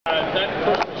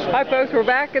Hi folks, we're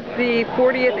back at the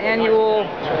 40th annual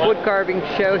woodcarving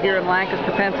show here in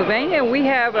Lancaster, Pennsylvania, and we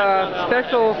have a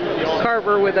special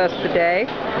carver with us today,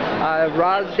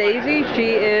 Roz Daisy.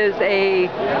 She is a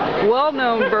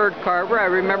well-known bird carver. I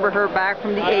remember her back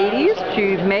from the 80s.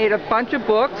 She made a bunch of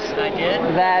books. I did.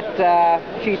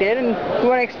 That she did, and you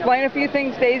want to explain a few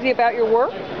things, Daisy, about your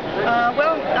work?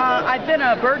 I've been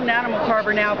a bird and animal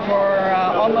carver now for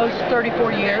almost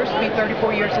 34 years. It'll be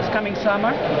 34 years this coming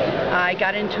summer. I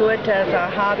got into it as a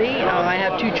hobby. I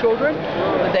have two children.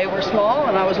 They were small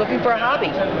and I was looking for a hobby.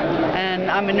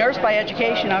 And I'm a nurse by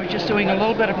education. I was just doing a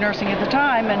little bit of nursing at the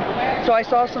time, and so I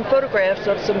saw some photographs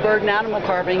of some bird and animal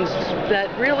carvings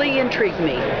that really intrigued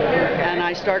me. And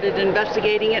I started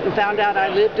investigating it and found out I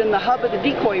lived in the hub of the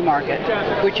decoy market,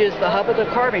 which is the hub of the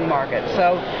carving market.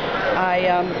 So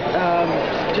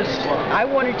I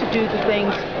wanted to do the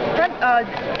things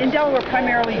in Delaware.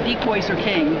 Primarily decoys are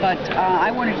king, but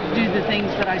I wanted to do the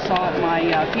things that I saw at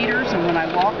my feeders and when I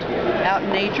walked out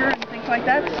in nature and things like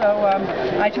that. So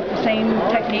I took the same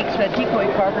techniques that decoy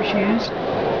carvers use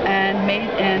and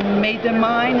made them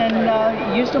mine and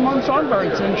used them on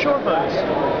songbirds and shorebirds.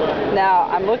 Now,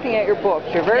 I'm looking at your books.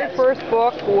 Your very first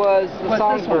book was The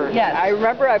Songbird. Yes. I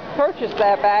remember I purchased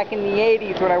that back in the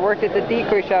 80s when I worked at the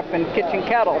decoy shop in Kitchen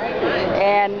Kettle.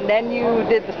 And then you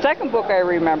did the second book, I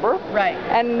remember. Right.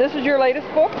 And this is your latest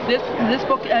book? This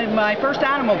book is my first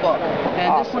animal book.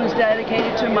 And awesome. This one is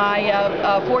dedicated to my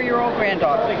 4-year-old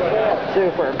granddaughter.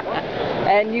 Super.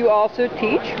 And you also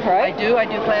teach, right? I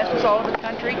do classes all over the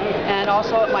country and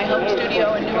also at my home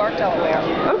studio in Newark, Delaware.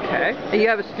 Okay. And you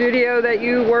have a studio that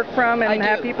you work from and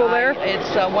have people there?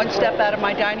 It's one step out of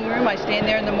my dining room. I stand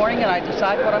there in the morning and I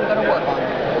decide what I'm going to work on.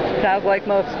 Sounds like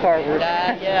most carvers.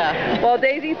 Yeah. Well,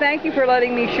 Daisy, thank you for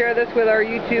letting me share this with our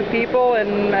YouTube people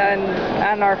and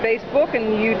our Facebook.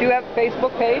 And you do have a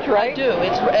Facebook page, right? I do.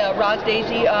 It's Roz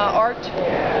Daisy Art.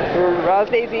 Roz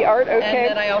Daisy Art, okay. And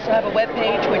then I also have a web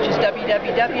page, which is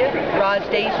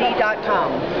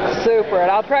www.rozdaisy.com. Super. And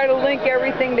I'll try to link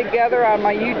everything together on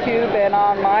my YouTube and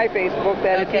on my Facebook,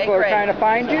 that if people are trying to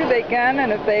find you, they can.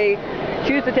 And if they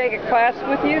choose to take a class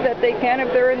with you, that they can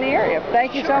if they're in the area.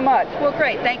 Thank you so much. Well,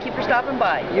 great. Thank you for stopping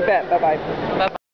by. You bet. Bye-bye. Bye-bye.